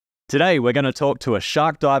Today, we're going to talk to a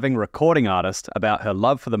shark diving recording artist about her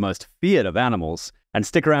love for the most feared of animals. And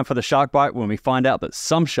stick around for the shark bite when we find out that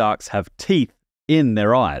some sharks have teeth in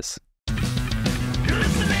their eyes. You're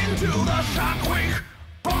listening to the Shark Week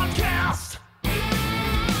podcast.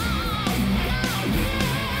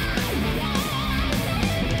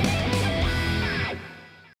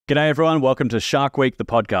 G'day everyone, welcome to Shark Week, the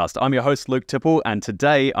podcast. I'm your host, Luke Tipple, and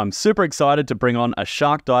today I'm super excited to bring on a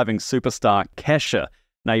shark diving superstar, Kesha.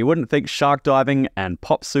 Now, you wouldn't think shark diving and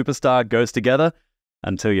pop superstar goes together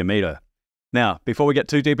until you meet her. Now, before we get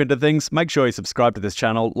too deep into things, make sure you subscribe to this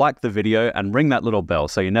channel, like the video, and ring that little bell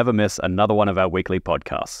so you never miss another one of our weekly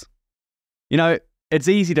podcasts. You know, it's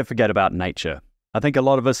easy to forget about nature. I think a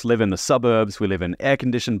lot of us live in the suburbs, we live in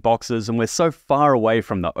air-conditioned boxes, and we're so far away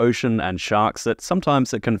from the ocean and sharks that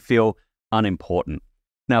sometimes it can feel unimportant.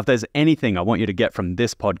 Now, if there's anything I want you to get from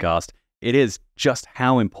this podcast, it is just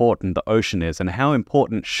how important the ocean is and how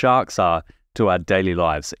important sharks are to our daily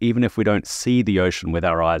lives, even if we don't see the ocean with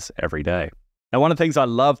our eyes every day. Now, one of the things I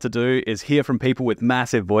love to do is hear from people with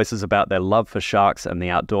massive voices about their love for sharks and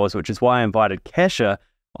the outdoors, which is why I invited Kesha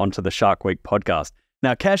onto the Shark Week podcast.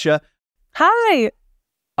 Now, Kesha. Hi.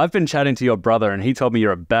 I've been chatting to your brother and he told me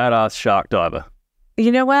you're a badass shark diver.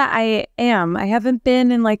 You know what? I am. I haven't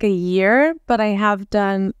been in like a year, but I have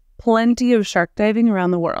done plenty of shark diving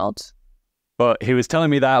around the world. But he was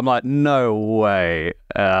telling me that. I'm like, no way.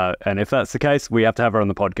 And if that's the case, we have to have her on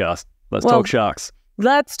the podcast. Let's talk sharks.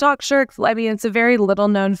 Let's talk sharks. I mean, it's a very little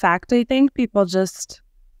known fact, I think. People just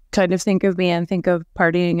kind of think of me and think of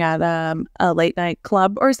partying at a late night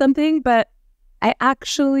club or something. But I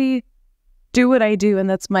actually do what I do, and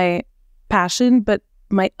that's my passion. But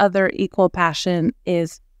my other equal passion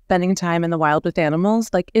is spending time in the wild with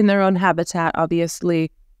animals, like in their own habitat,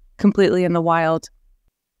 obviously, completely in the wild.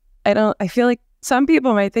 I feel like some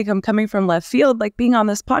people might think I'm coming from left field, like being on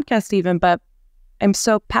this podcast even, but I'm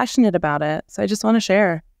so passionate about it. So I just want to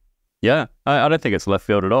share. Yeah, I don't think it's left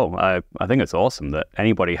field at all. I think it's awesome that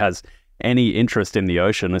anybody has any interest in the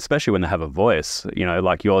ocean, especially when they have a voice, you know,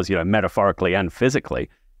 like yours, you know, metaphorically and physically,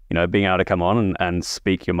 you know, being able to come on and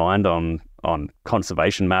speak your mind on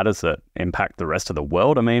conservation matters that impact the rest of the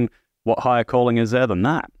world. I mean, what higher calling is there than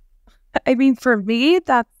that? I mean, for me,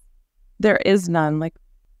 there is none. Like,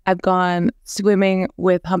 I've gone swimming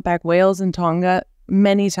with humpback whales in Tonga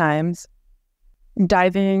many times,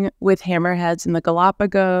 diving with hammerheads in the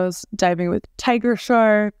Galapagos, diving with tiger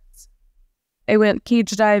sharks. I went cage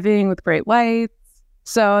diving with great whites.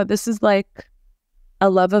 So this is like a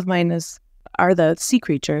love of mine are the sea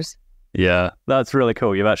creatures. Yeah, that's really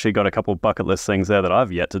cool. You've actually got a couple of bucket list things there that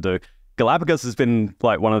I've yet to do. Galapagos has been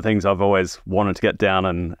like one of the things I've always wanted to get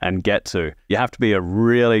down and get to. You have to be a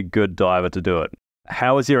really good diver to do it.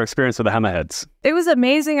 How was your experience with the hammerheads? It was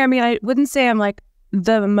amazing. I mean, I wouldn't say I'm like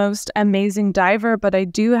the most amazing diver, but I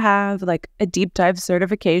do have like a deep dive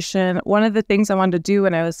certification. One of the things I wanted to do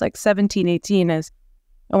when I was like 17, 18 is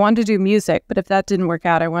I wanted to do music, but if that didn't work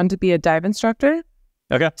out, I wanted to be a dive instructor.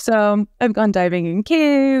 Okay. So I've gone diving in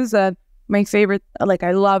caves. My favorite, like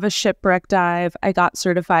I love a shipwreck dive. I got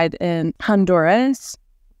certified in Honduras,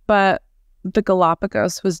 but the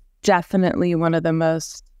Galapagos was definitely one of the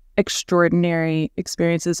most extraordinary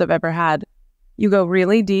experiences I've ever had. You go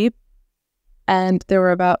really deep, and there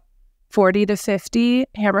were about 40 to 50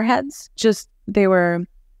 hammerheads. They were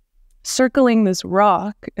circling this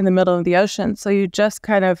rock in the middle of the ocean. So you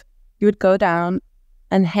would go down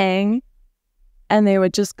and hang, and they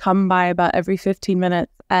would just come by about every 15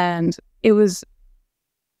 minutes. And it was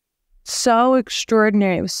so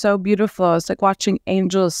extraordinary. It was so beautiful. It was like watching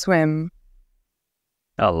angels swim.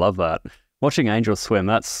 I love that. Watching angels swim,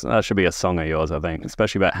 that should be a song of yours, I think,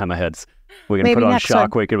 especially about hammerheads. We're going to put it on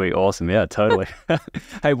Shark Week. It'll be awesome. Yeah, totally.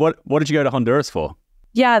 Hey, what did you go to Honduras for?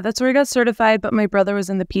 Yeah, that's where I got certified, but my brother was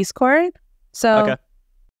in the Peace Corps. So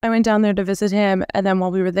I went down there to visit him, and then while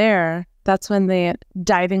we were there, that's when the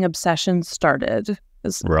diving obsession started. I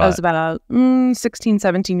was about 16,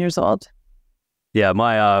 17 years old. Yeah,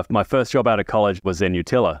 my first job out of college was in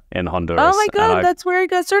Utila in Honduras. Oh my God, that's where I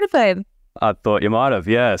got certified. I thought you might have,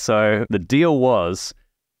 yeah. So the deal was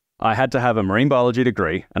I had to have a marine biology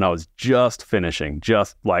degree, and I was just finishing,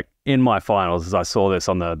 just like in my finals, as I saw this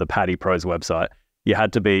on the PADI Pros website. You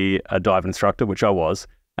had to be a dive instructor, which I was.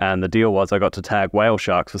 And the deal was I got to tag whale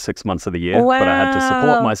sharks for 6 months of the year, but I had to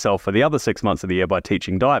support myself for the other 6 months of the year by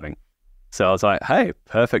teaching diving. So I was like, hey,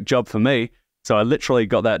 perfect job for me. So I literally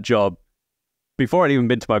got that job before I'd even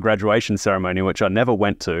been to my graduation ceremony, which I never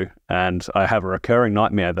went to. And I have a recurring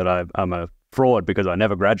nightmare that I'm a fraud because I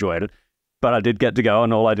never graduated. But I did get to go,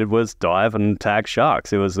 and all I did was dive and tag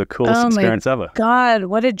sharks. It was the coolest experience ever. God,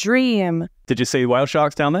 what a dream. Did you see whale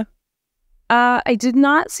sharks down there? I did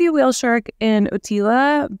not see a whale shark in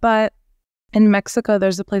Utila, but in Mexico,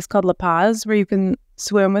 there's a place called La Paz where you can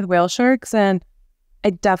swim with whale sharks. And I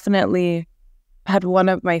definitely had one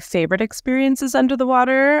of my favorite experiences under the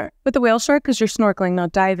water with a whale shark because you're snorkeling,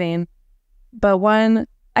 not diving. But one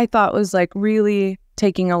I thought was like really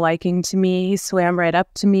taking a liking to me. He swam right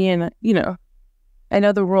up to me and, I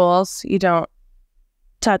know the rules. You don't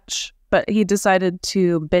touch, but he decided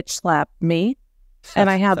to bitch slap me. And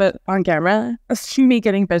I have it on camera. Me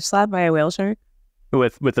getting bitch slapped by a whale shark.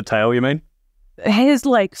 With the tail, you mean? His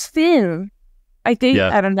fin. I think,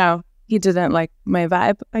 I don't know. He didn't like my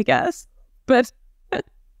vibe, I guess. But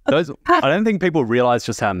I don't think people realize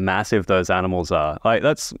just how massive those animals are. Like,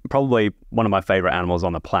 that's probably one of my favorite animals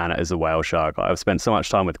on the planet is a whale shark. I've spent so much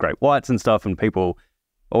time with great whites and stuff, and people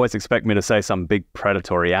always expect me to say some big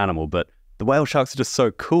predatory animal, but the whale sharks are just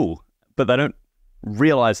so cool. But they don't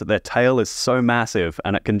realize that their tail is so massive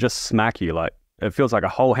and it can just smack you. Like, it feels like a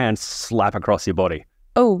whole hand slap across your body.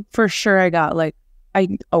 Oh, for sure.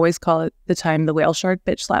 I always call it the time the whale shark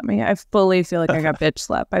bitch slapped me. I fully feel like I got bitch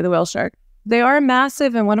slapped by the whale shark. They are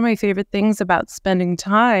massive, and one of my favorite things about spending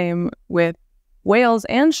time with whales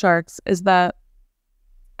and sharks is that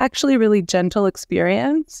actually really gentle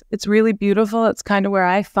experience. It's really beautiful. It's kind of where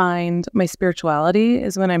I find my spirituality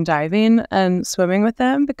is when I'm diving and swimming with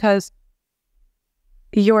them, because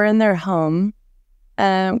you're in their home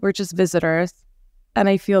and we're just visitors. And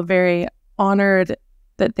I feel very honored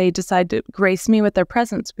that they decide to grace me with their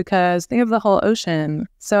presence because they have the whole ocean.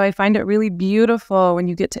 So I find it really beautiful when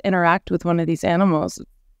you get to interact with one of these animals.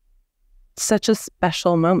 It's such a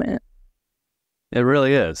special moment. It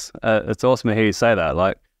really is. It's awesome to hear you say that.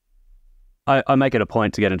 Like, I make it a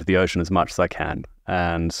point to get into the ocean as much as I can.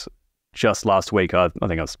 And just last week, I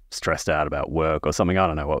think I was stressed out about work or something. I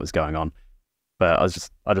don't know what was going on. But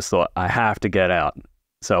I just thought, I have to get out.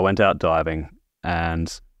 So I went out diving,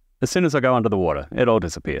 and as soon as I go under the water, it all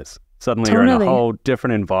disappears. Suddenly you're in a whole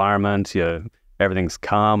different environment. Everything's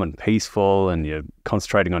calm and peaceful, and you're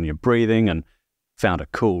concentrating on your breathing, and found a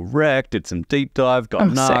cool wreck, did some deep dive,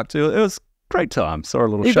 got narked. It was a great time. Saw a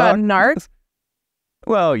little shark. You got narked?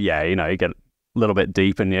 Well, yeah, you get a little bit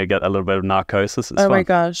deep and you get a little bit of narcosis. It's fun. My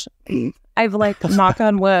gosh. I've knock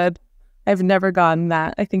on wood, I've never gotten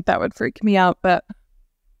that. I think that would freak me out, but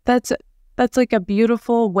that's like a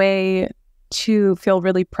beautiful way to feel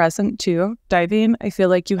really present too. Diving, I feel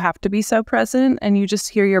like you have to be so present and you just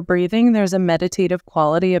hear your breathing. There's a meditative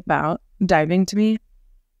quality about diving to me.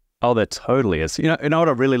 Oh, there totally is. You know what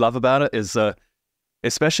I really love about it is,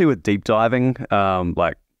 especially with deep diving,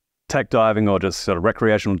 like tech diving or just sort of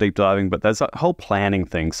recreational deep diving, but there's a whole planning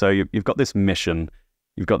thing. So you've got this mission.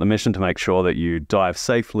 You've got the mission to make sure that you dive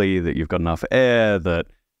safely, that you've got enough air, that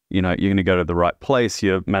you're going to go to the right place.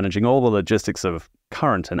 You're managing all the logistics of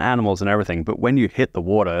current and animals and everything. But when you hit the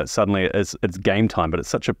water, suddenly it's game time. But it's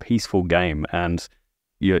such a peaceful game, and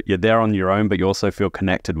you're there on your own, but you also feel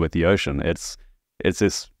connected with the ocean. It's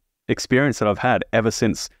this experience that I've had ever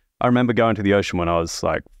since. I remember going to the ocean when I was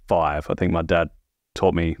like 5. I think my dad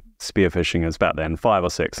taught me spearfishing. It was about then 5 or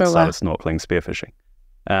 6. I started snorkeling, spearfishing.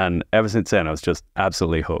 And ever since then, I was just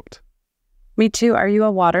absolutely hooked. Me too. Are you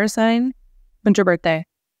a water sign? When's your birthday?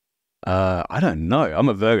 I don't know. I'm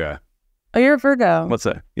a Virgo. Oh, you're a Virgo. What's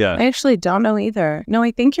that? Yeah. I actually don't know either. No,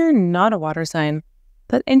 I think you're not a water sign.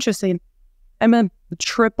 That's interesting. I'm a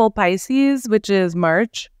triple Pisces, which is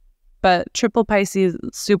March. But triple Pisces,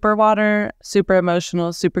 super water, super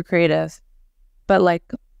emotional, super creative. But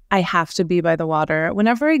I have to be by the water.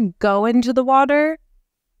 Whenever I go into the water,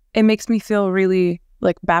 it makes me feel really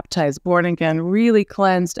baptized, born again, really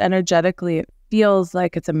cleansed energetically. It feels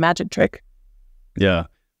like it's a magic trick. Yeah.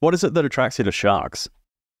 What is it that attracts you to sharks?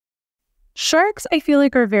 Sharks, I feel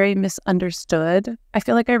like, are very misunderstood. I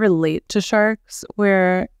feel like I relate to sharks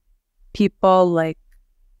where people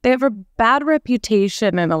they have a bad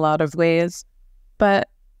reputation in a lot of ways, but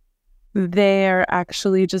they're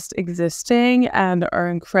actually just existing and are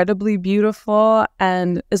incredibly beautiful.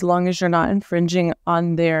 And as long as you're not infringing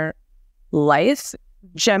on their life,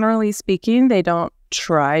 generally speaking, they don't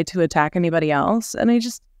try to attack anybody else. And I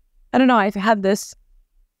don't know, I've had this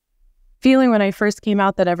feeling when I first came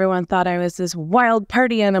out that everyone thought I was this wild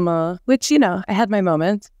party animal, which, I had my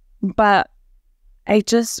moments, but I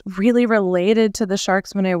just really related to the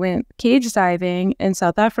sharks when I went cage diving in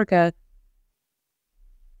South Africa.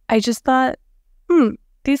 I just thought,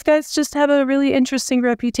 these guys just have a really interesting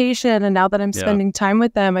reputation. And now that I'm spending time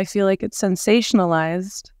with them, I feel like it's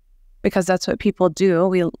sensationalized because that's what people do.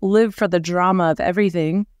 We live for the drama of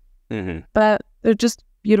everything, but they're just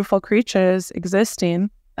beautiful creatures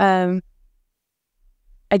existing. I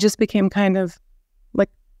just became kind of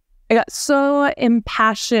I got so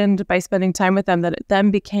impassioned by spending time with them that it then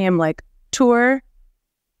became like tour,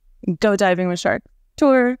 go diving with shark,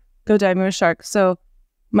 tour, go diving with shark. So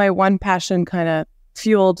my one passion kind of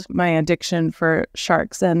fueled my addiction for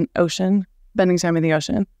sharks and ocean, spending time in the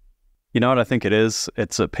ocean. You know what I think it is?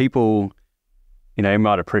 It's that people, you know, you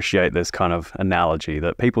might appreciate this kind of analogy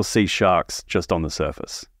that people see sharks just on the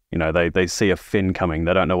surface. You know, they see a fin coming.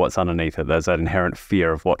 They don't know what's underneath it. There's that inherent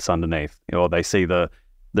fear of what's underneath. Or they see the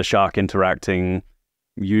shark interacting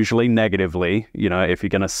usually negatively. You know, if you're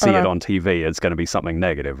going to see it on TV, it's going to be something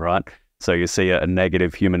negative, right? So you see a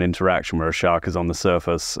negative human interaction where a shark is on the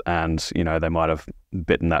surface and, you know, they might have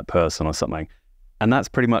bitten that person or something. And that's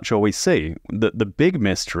pretty much all we see. The big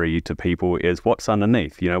mystery to people is what's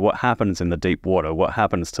underneath. You know, what happens in the deep water? What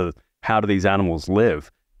happens to, how do these animals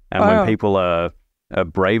live? And when people are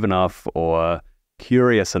brave enough or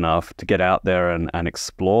curious enough to get out there and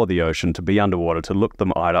explore the ocean, to be underwater, to look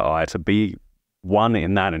them eye to eye, to be one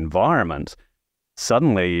in that environment,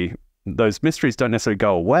 suddenly those mysteries don't necessarily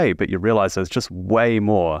go away, but you realize there's just way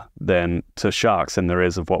more than to sharks than there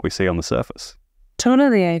is of what we see on the surface.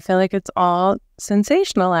 Totally. I feel like it's all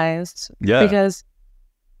sensationalized. Yeah. Because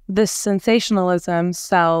this sensationalism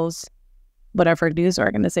sells whatever news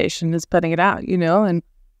organization is putting it out, you know? And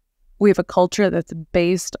we have a culture that's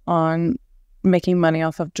based on making money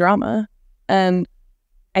off of drama. And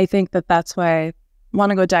I think that that's why I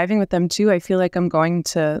want to go diving with them too. I feel like I'm going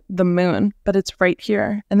to the moon, but it's right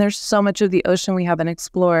here. And there's so much of the ocean we haven't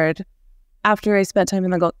explored. After I spent time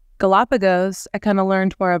in the Galapagos, I kind of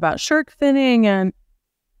learned more about shark finning, and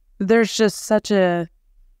there's just such a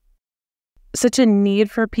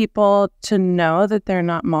need for people to know that they're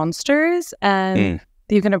not monsters and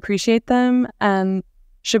that you can appreciate them and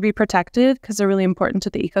should be protected because they're really important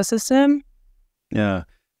to the ecosystem. Yeah.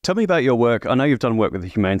 Tell me about your work. I know you've done work with the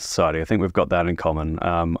Humane Society. I think we've got that in common.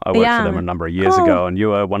 I worked for them a number of years ago, and you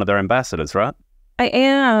were one of their ambassadors, right? I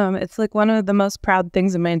am. It's like one of the most proud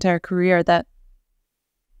things in my entire career that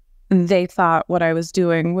they thought what I was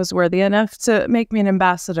doing was worthy enough to make me an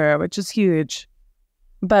ambassador, which is huge.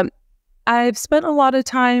 But I've spent a lot of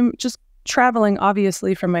time just traveling,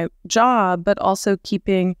 obviously, for my job, but also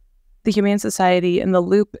keeping the Humane Society in the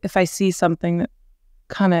loop if I see something that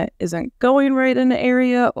kind of isn't going right in the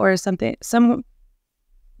area, or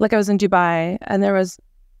like I was in Dubai and there was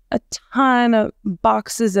a ton of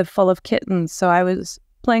boxes full of kittens. So I was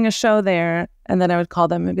playing a show there, and then I would call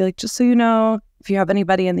them and be like, just so you know, if you have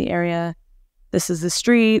anybody in the area, this is the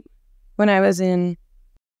street. When I was in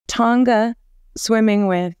Tonga swimming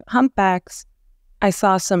with humpbacks, I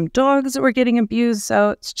saw some dogs that were getting abused.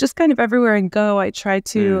 So it's just kind of everywhere I go, I try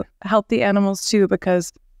to help the animals too,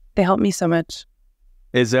 because they help me so much.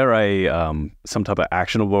 Is there a some type of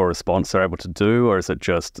actionable response they're able to do, or is it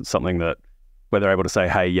just something that where they're able to say,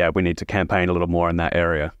 hey, yeah, we need to campaign a little more in that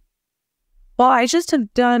area? Well, I just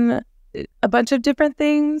have done a bunch of different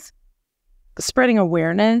things, spreading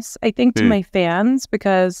awareness, I think, to my fans,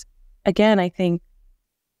 because again, I think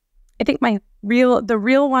the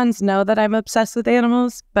real ones know that I'm obsessed with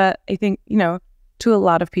animals, but I think, you know, to a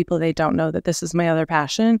lot of people, they don't know that this is my other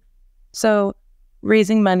passion. So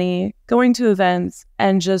raising money, going to events,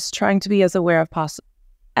 and just trying to be as aware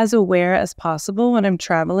as possible when I'm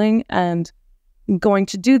traveling and going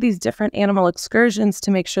to do these different animal excursions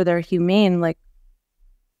to make sure they're humane. Like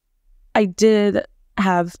I did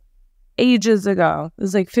have ages ago, it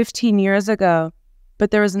was like 15 years ago,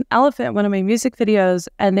 but there was an elephant in one of my music videos,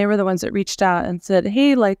 and they were the ones that reached out and said,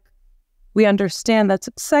 hey, like, we understand that's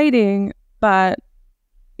exciting, but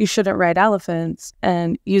you shouldn't ride elephants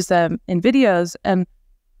and use them in videos. And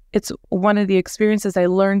it's one of the experiences I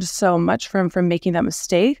learned so much from making that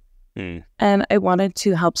mistake. And I wanted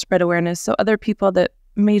to help spread awareness so other people that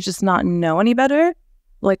may just not know any better,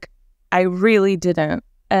 like I really didn't.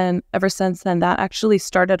 And ever since then, that actually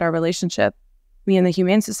started our relationship, me and the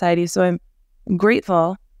Humane Society. So I'm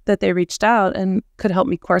grateful that they reached out and could help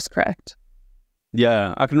me course correct.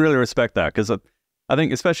 Yeah, I can really respect that, because I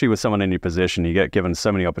think especially with someone in your position, you get given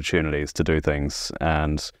so many opportunities to do things,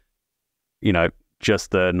 and, you know,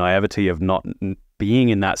 just the naivety of not being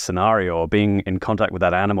in that scenario or being in contact with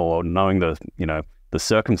that animal, or knowing the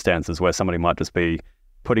circumstances where somebody might just be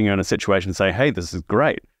putting you in a situation and say, hey, this is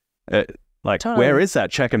great. Totally. Where is that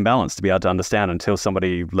check and balance to be able to understand until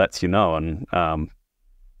somebody lets you know? And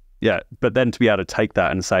but then to be able to take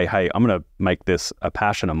that and say, hey, I'm going to make this a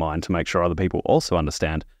passion of mine to make sure other people also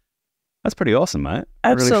understand. That's pretty awesome, mate.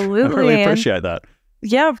 Absolutely. I really appreciate that.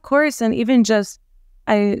 Yeah, of course. And even just,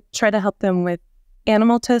 I try to help them with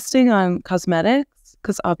animal testing on cosmetics,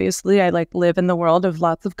 because obviously I live in the world of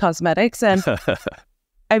lots of cosmetics, and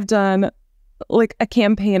I've done like a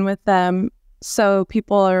campaign with them so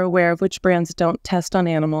people are aware of which brands don't test on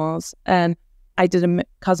animals. And I did a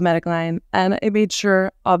cosmetic line, and I made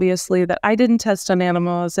sure, obviously, that I didn't test on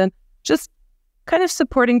animals, and just kind of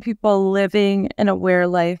supporting people living an aware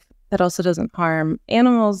life that also doesn't harm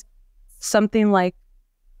animals. Something like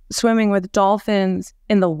swimming with dolphins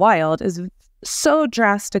in the wild is so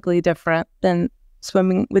drastically different than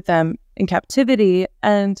swimming with them in captivity.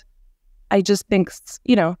 And I just think,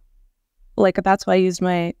 you know, like that's why I used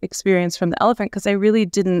my experience from the elephant, because I really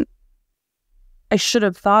didn't, I should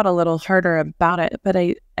have thought a little harder about it, but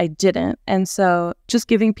I didn't. And so just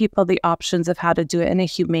giving people the options of how to do it in a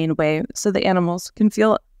humane way so the animals can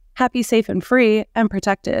feel happy, safe, and free and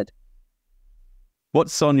protected.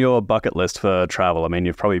 What's on your bucket list for travel? I mean,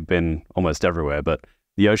 you've probably been almost everywhere, but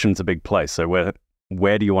the ocean's a big place. So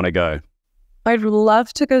where do you want to go? I'd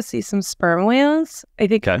love to go see some sperm whales. I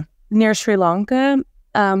think near Sri Lanka,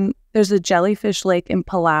 there's a jellyfish lake in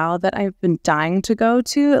Palau that I've been dying to go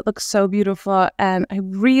to. It looks so beautiful. And I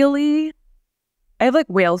have like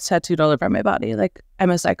whales tattooed all over my body. Like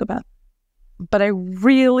I'm a psychopath. But I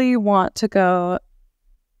really want to go,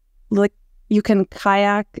 like, you can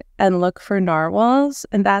kayak and look for narwhals.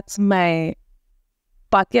 And that's my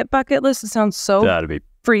bucket list. It sounds so That'd be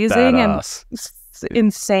freezing badass. And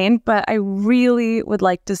insane. But I really would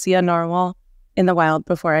like to see a narwhal in the wild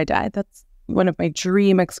before I die. That's one of my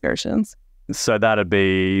dream excursions. So that'd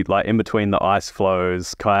be like in between the ice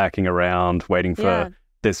flows, kayaking around, waiting for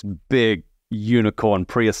this big unicorn,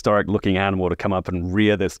 prehistoric looking animal to come up and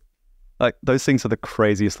rear this. Like, those things are the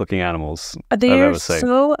craziest looking animals I've ever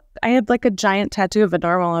seen. I had like a giant tattoo of a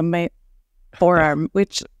narwhal on my forearm,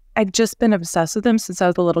 which I've just been obsessed with them since I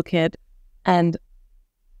was a little kid. And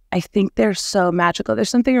I think they're so magical.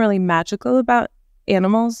 There's something really magical about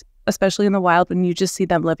animals, especially in the wild, when you just see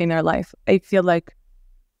them living their life. I feel like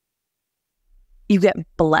you get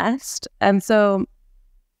blessed. And so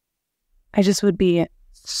I just would be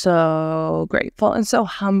so grateful and so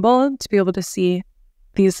humbled to be able to see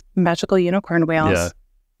these magical unicorn whales. Yeah.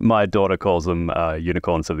 My daughter calls them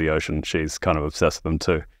unicorns of the ocean. She's kind of obsessed with them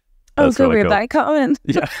too. Oh, That's good. really We have cool. that comment.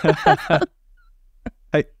 Yeah.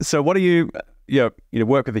 Hey, so what do you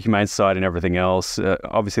work with the Humane Society and everything else?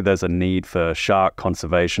 Obviously, there's a need for shark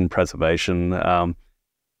conservation, preservation.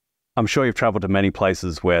 I'm sure you've traveled to many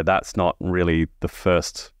places where that's not really the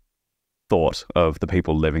first thought of the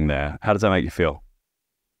people living there. How does that make you feel?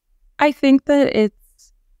 I think that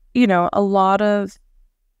it's, a lot of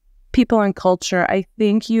people and culture. I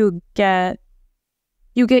think you get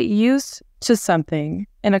used to something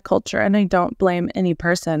in a culture, and I don't blame any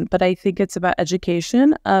person, but I think it's about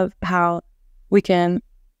education of how we can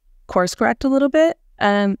course correct a little bit.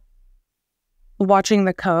 And watching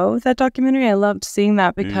The Cove, that documentary, I loved seeing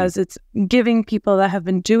that because it's giving people that have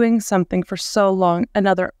been doing something for so long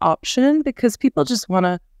another option, because people just want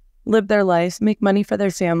to live their lives, make money for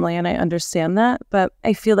their family, and I understand that. But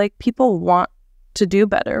I feel like people want to do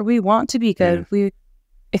better. We want to be good.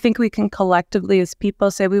 I think we can collectively as people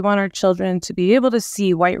say we want our children to be able to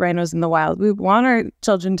see white rhinos in the wild. We want our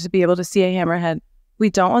children to be able to see a hammerhead. We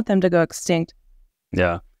don't want them to go extinct.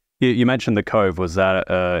 Yeah. You mentioned The Cove. Was that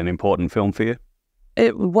an important film for you?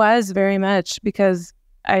 It was very much, because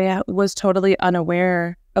I was totally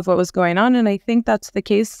unaware of what was going on. And I think that's the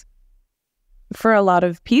case for a lot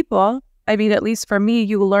of people. I mean, at least for me,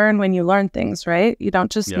 you learn when you learn things, right? You don't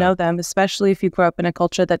just know them, especially if you grow up in a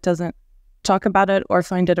culture that doesn't talk about it or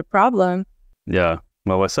find it a problem. Yeah.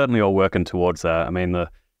 Well, we're certainly all working towards that. I mean,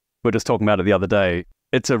 we're just talking about it the other day.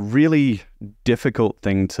 It's a really difficult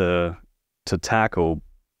thing to tackle,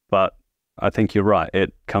 but I think you're right.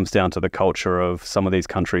 It comes down to the culture of some of these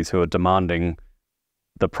countries who are demanding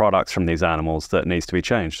the products from these animals that needs to be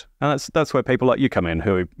changed. And that's where people like you come in,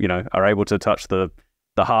 who, are able to touch the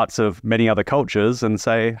hearts of many other cultures and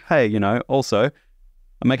say, hey, also,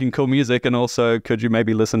 I'm making cool music, and also could you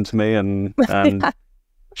maybe listen to me and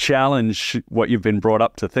challenge what you've been brought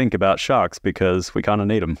up to think about sharks, because we kind of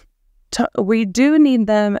need them. We do need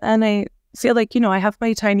them. And I feel like, I have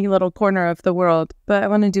my tiny little corner of the world, but I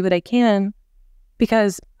want to do what I can,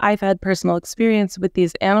 because I've had personal experience with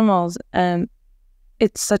these animals, and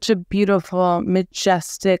it's such a beautiful,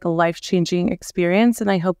 majestic, life-changing experience.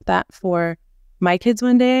 And I hope that for my kids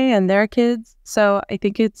one day and their kids. So I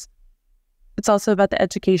think it's also about the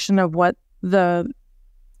education of what the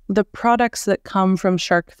products that come from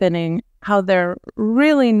shark finning, how they're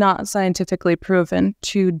really not scientifically proven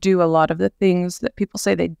to do a lot of the things that people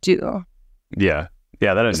say they do. Yeah.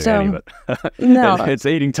 Yeah, they don't do any of it. No. It's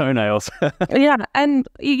eating toenails. Yeah. And,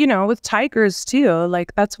 with tigers too,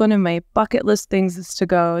 like that's one of my bucket list things, is to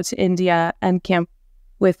go to India and camp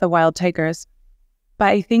with the wild tigers. But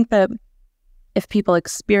I think that if people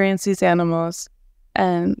experience these animals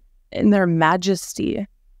and in their majesty,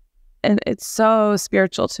 and it's so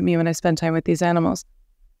spiritual to me when I spend time with these animals,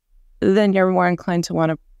 then you're more inclined to want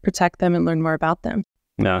to protect them and learn more about them.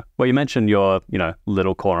 Yeah. Well, you mentioned your,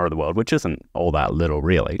 little corner of the world, which isn't all that little,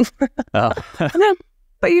 really. But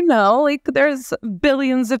like there's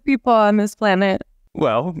billions of people on this planet.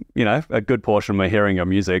 Well, a good portion were hearing your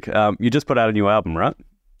music. You just put out a new album, right?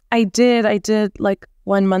 I did like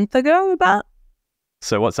 1 month ago about.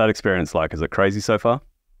 So what's that experience like? Is it crazy so far?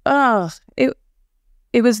 Oh,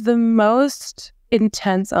 it was the most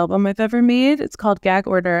intense album I've ever made. It's called Gag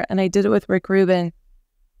Order, and I did it with Rick Rubin.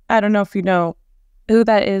 I don't know if you know who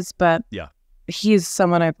that is, but yeah, he's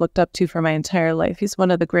someone I've looked up to for my entire life. He's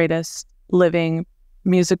one of the greatest living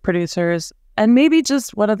music producers, and maybe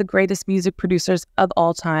just one of the greatest music producers of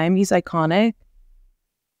all time. He's iconic.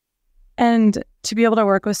 And to be able to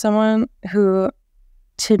work with someone who,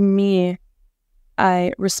 to me,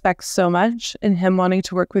 I respect so much, and him wanting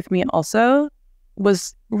to work with me also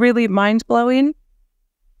was really mind-blowing.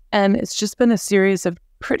 And it's just been a series of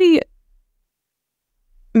pretty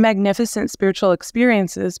magnificent spiritual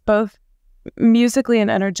experiences, both musically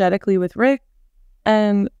and energetically with Rick.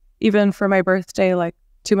 And even for my birthday, like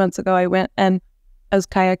 2 months ago, I went and I was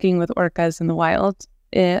kayaking with orcas in the wild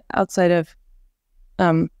outside of,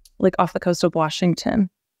 like off the coast of Washington.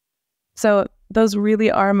 So those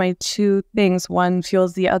really are my two things. One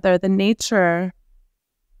fuels the other. The nature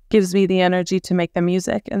gives me the energy to make the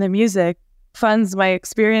music, and the music funds my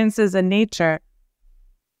experiences in nature.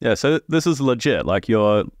 Yeah, so this is legit. Like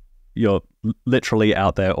you're literally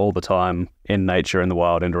out there all the time in nature, in the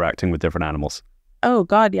wild, interacting with different animals. Oh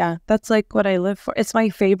God, yeah. That's like what I live for. It's my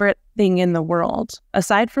favorite thing in the world.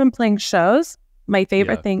 Aside from playing shows, my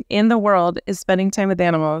favorite thing in the world is spending time with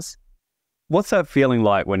animals. What's that feeling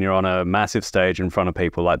like when you're on a massive stage in front of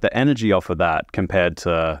people? Like the energy off of that compared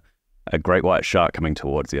to a great white shark coming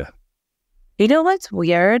towards you? You know what's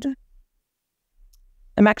weird?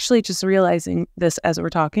 I'm actually just realizing this as we're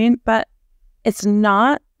talking, but it's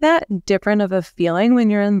not that different of a feeling when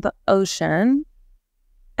you're in the ocean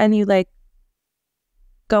and you like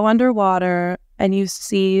go underwater and you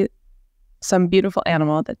see some beautiful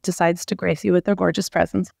animal that decides to grace you with their gorgeous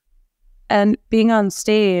presence. And being on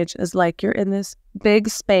stage is like you're in this big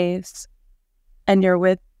space and you're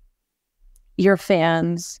with your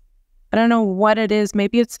fans. I don't know what it is.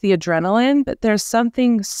 Maybe it's the adrenaline, but there's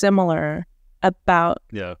something similar about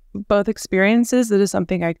both experiences that is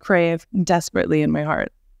something I crave desperately in my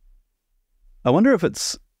heart. I wonder if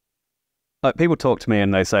it's like people talk to me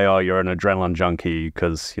and they say, oh, you're an adrenaline junkie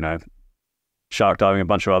because, shark diving, a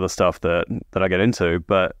bunch of other stuff that I get into,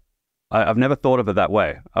 but I've never thought of it that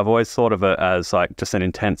way. I've always thought of it as like just an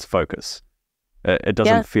intense focus. It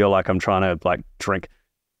doesn't feel like I'm trying to like drink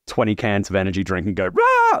 20 cans of energy drink and go,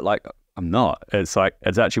 rah! Like I'm not. It's like,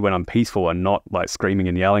 it's actually when I'm peaceful and not like screaming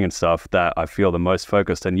and yelling and stuff that I feel the most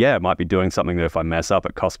focused. And yeah, it might be doing something that if I mess up,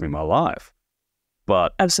 it costs me my life.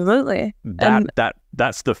 But absolutely,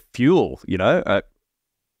 that's the fuel,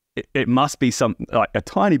 it must be some like a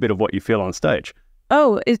tiny bit of what you feel on stage.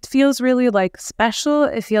 Oh, it feels really like special.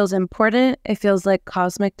 It feels important. It feels like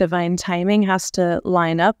cosmic divine timing has to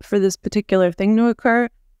line up for this particular thing to occur.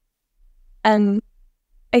 And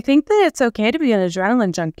I think that it's okay to be an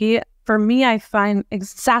adrenaline junkie. For me, I find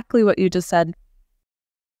exactly what you just said.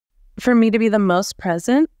 For me to be the most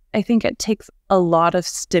present, I think it takes a lot of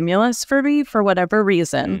stimulus for me for whatever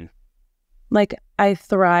reason. Like I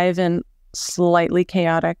thrive in slightly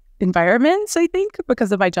chaotic environments, I think,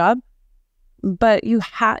 because of my job. But you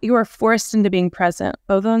are forced into being present,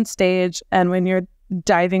 both on stage and when you're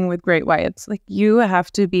diving with great whites. Like you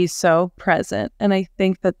have to be so present. And I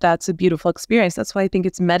think that that's a beautiful experience. That's why I think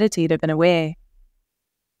it's meditative in a way.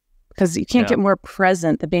 Because you can't get more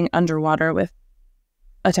present than being underwater with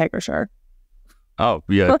a tiger shark. Oh,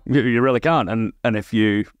 yeah, you really can't. And if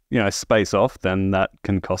you space off, then that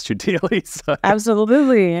can cost you dearly. So.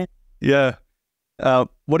 Absolutely. Yeah.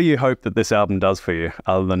 What do you hope that this album does for you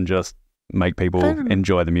other than just make people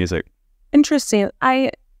enjoy the music? Interesting.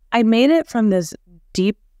 I made it from this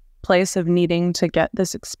deep place of needing to get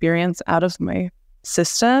this experience out of my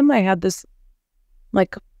system. I had this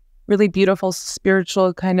like really beautiful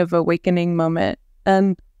spiritual kind of awakening moment,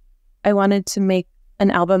 and I wanted to make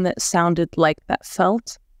an album that sounded like that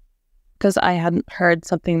felt, because I hadn't heard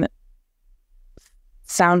something that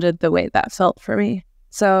sounded the way that felt for me.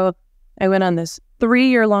 So I went on this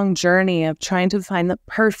 3-year-long journey of trying to find the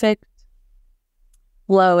perfect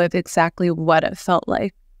flow of exactly what it felt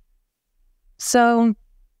like. So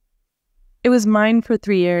it was mine for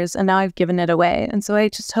 3 years, and now I've given it away. And so I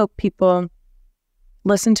just hope people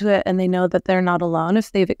listen to it and they know that they're not alone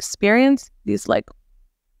if they've experienced these like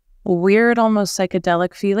weird, almost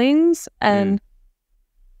psychedelic feelings. And,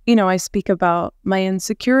 you know, I speak about my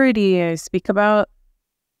insecurity. I speak about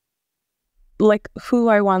like who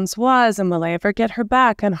I once was and will I ever get her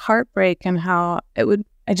back, and heartbreak, and how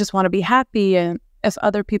I just want to be happy. And if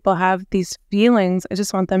other people have these feelings, I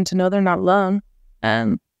just want them to know they're not alone.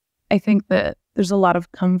 And I think that there's a lot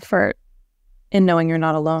of comfort in knowing you're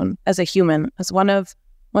not alone as a human. As one of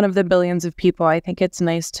the billions of people, I think it's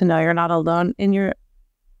nice to know you're not alone in your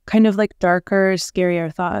kind of like darker,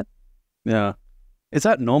 scarier thought. Yeah. Is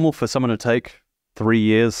that normal for someone to take 3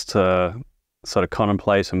 years to sort of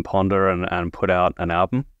contemplate and ponder and put out an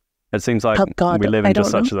album? It seems like we live in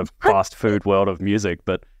just such a fast food world of music,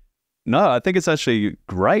 but no, I think it's actually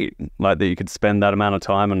great, like that you could spend that amount of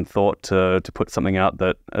time and thought to put something out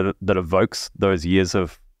that evokes those years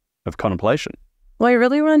of contemplation. Well, I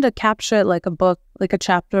really wanted to capture it like a book, like a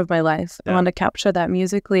chapter of my life. Yeah. I wanted to capture that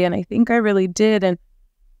musically, and I think I really did. And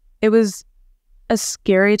it was a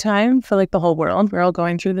scary time for like the whole world. We're all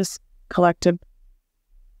going through this collective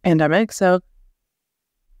pandemic. So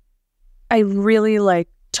I really like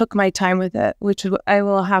took my time with it, which I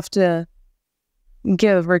will have to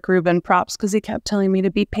give Rick Rubin props because he kept telling me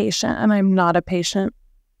to be patient, and I'm not a patient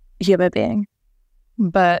human being.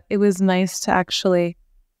 But it was nice to actually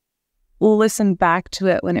listen back to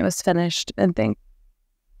it when it was finished and think,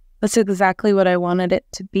 that's exactly what I wanted it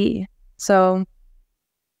to be. So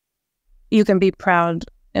you can be proud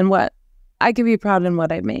in what I can be proud in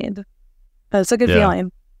what I made. That's a good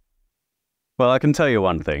feeling. Well, I can tell you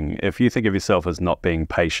one thing. If you think of yourself as not being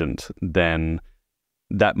patient, then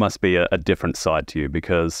that must be a different side to you,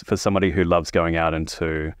 because for somebody who loves going out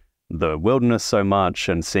into the wilderness so much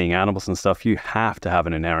and seeing animals and stuff, you have to have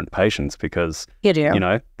an inherent patience, because, you do. You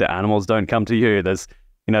know, the animals don't come to you. There's,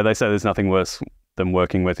 you know, they say there's nothing worse than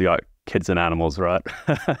working with kids and animals, right?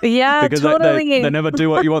 Yeah, because totally. they never do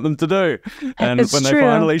what you want them to do. And It's when true. they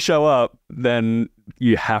finally show up, then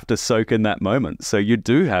you have to soak in that moment. So you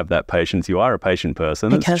do have that patience. You are a patient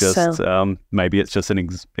person. It's just, maybe it's just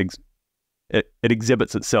it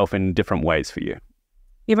exhibits itself in different ways for you.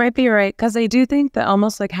 You might be right, because I do think that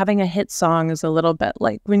almost like having a hit song is a little bit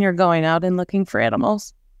like when you're going out and looking for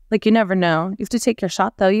animals. Like, you never know. You have to take your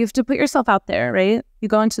shot, though. You have to put yourself out there, right? You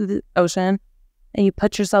go into the ocean and you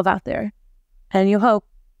put yourself out there, and you hope,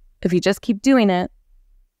 if you just keep doing it,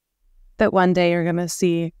 that one day you're going to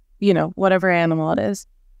see, you know, whatever animal it is.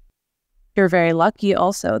 You're very lucky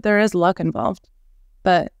also. There is luck involved,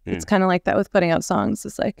 but it's kind of like that with putting out songs.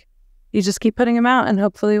 It's like, you just keep putting them out, and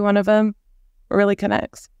hopefully one of them really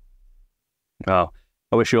connects. Well,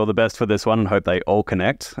 I wish you all the best for this one, and hope they all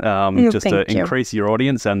connect, just to increase your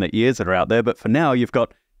audience and the ears that are out there. But for now, you've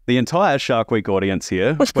got the entire Shark Week audience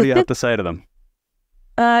here. What do you have to say to them?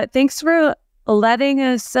 Thanks for letting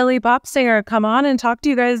a silly pop singer come on and talk to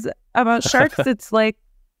you guys about sharks. It's like,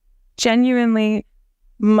 genuinely,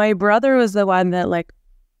 my brother was the one that like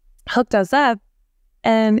hooked us up,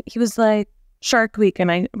 and he was like, Shark Week,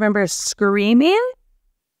 and I remember screaming,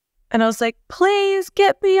 and I was like, please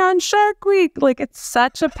get me on Shark Week. Like, it's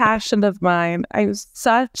such a passion of mine. I was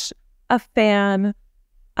such a fan.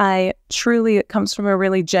 It comes from a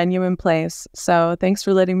really genuine place. So thanks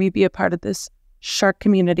for letting me be a part of this shark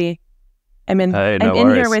community. I'm in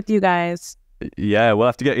here with you guys. Yeah, we'll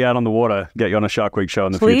have to get you out on the water, get you on a Shark Week show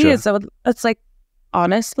in the future. Please. So it's like,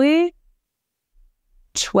 honestly,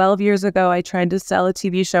 12 years ago, I tried to sell a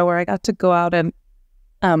TV show where I got to go out and,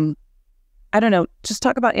 I don't know, just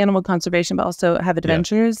talk about animal conservation, but also have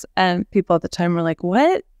adventures. Yeah. And people at the time were like,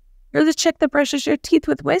 what? You're the chick that brushes your teeth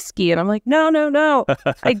with whiskey. And I'm like, no.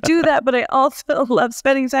 I do that, but I also love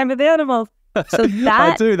spending time with animals. So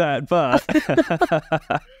I do that,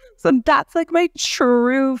 but... So that's like my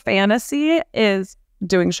true fantasy, is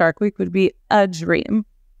doing Shark Week would be a dream.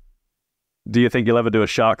 Do you think you'll ever do a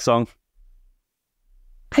shark song?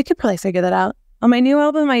 I could probably figure that out. On my new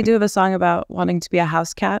album, I do have a song about wanting to be a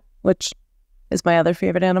house cat, which is my other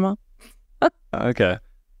favorite animal. Okay.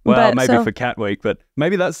 Well, maybe for Cat Week, but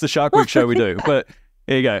maybe that's the Shark Week show we do. But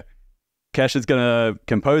here you go. Kesha's going to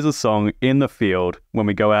compose a song in the field when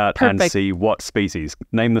we go out and see what species.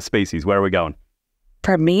 Name the species. Where are we going?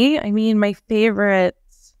 For me, I mean, my favorite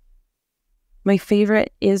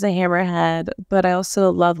is a hammerhead, but I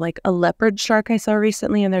also love like a leopard shark I saw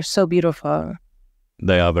recently, and they're so beautiful.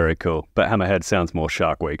 They are very cool, but hammerhead sounds more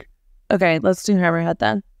Shark Week. Okay, let's do hammerhead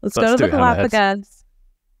then. Let's go to the Galapagos,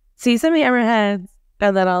 see some hammerheads,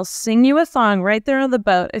 and then I'll sing you a song right there on the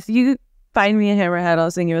boat. If you find me a hammerhead, I'll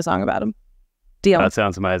sing you a song about them. Deal. That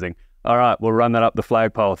sounds amazing. All right, we'll run that up the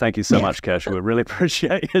flagpole. Thank you so much, Kesha. We really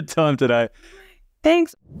appreciate your time today.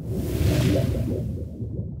 Thanks.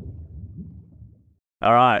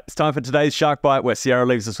 All right, it's time for today's Shark Bite, where Sierra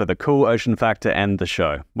leaves us with a cool ocean fact to end the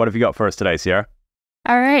show. What have you got for us today, Sierra?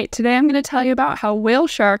 All right, today I'm going to tell you about how whale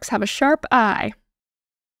sharks have a sharp eye.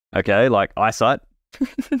 Okay, like eyesight?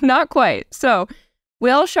 Not quite. So,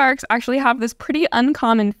 whale sharks actually have this pretty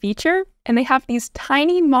uncommon feature, and they have these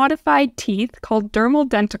tiny modified teeth called dermal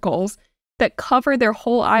denticles that cover their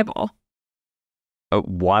whole eyeball.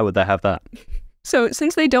 Why would they have that? So,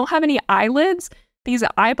 since they don't have any eyelids, these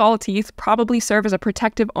eyeball teeth probably serve as a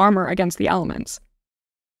protective armor against the elements.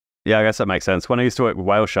 Yeah, I guess that makes sense. When I used to work with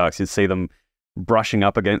whale sharks, you'd see them brushing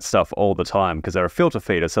up against stuff all the time because they're a filter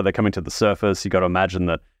feeder, so they're coming to the surface. You got to imagine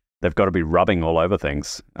that they've got to be rubbing all over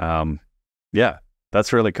things. Yeah,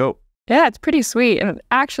 that's really cool. Yeah, it's pretty sweet. And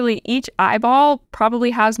actually, each eyeball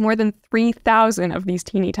probably has more than 3,000 of these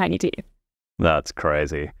teeny tiny teeth. That's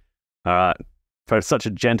crazy. All right. For such a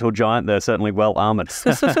gentle giant, they're certainly well armored.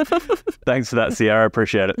 Thanks for that, Sierra.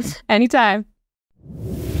 Appreciate it. Anytime.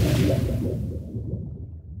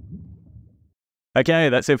 Okay,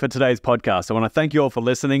 that's it for today's podcast. I want to thank you all for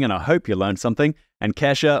listening, and I hope you learned something. And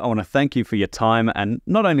Kesha, I want to thank you for your time, and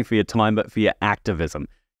not only for your time, but for your activism.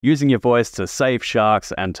 Using your voice to save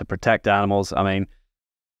sharks and to protect animals. I mean,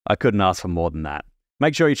 I couldn't ask for more than that.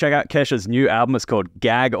 Make sure you check out Kesha's new album. It's called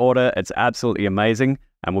Gag Order. It's absolutely amazing.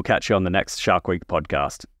 And we'll catch you on the next Shark Week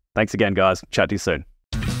podcast. Thanks again, guys. Chat to you soon.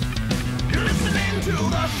 You're listening to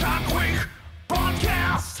the Shark Week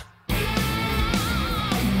podcast.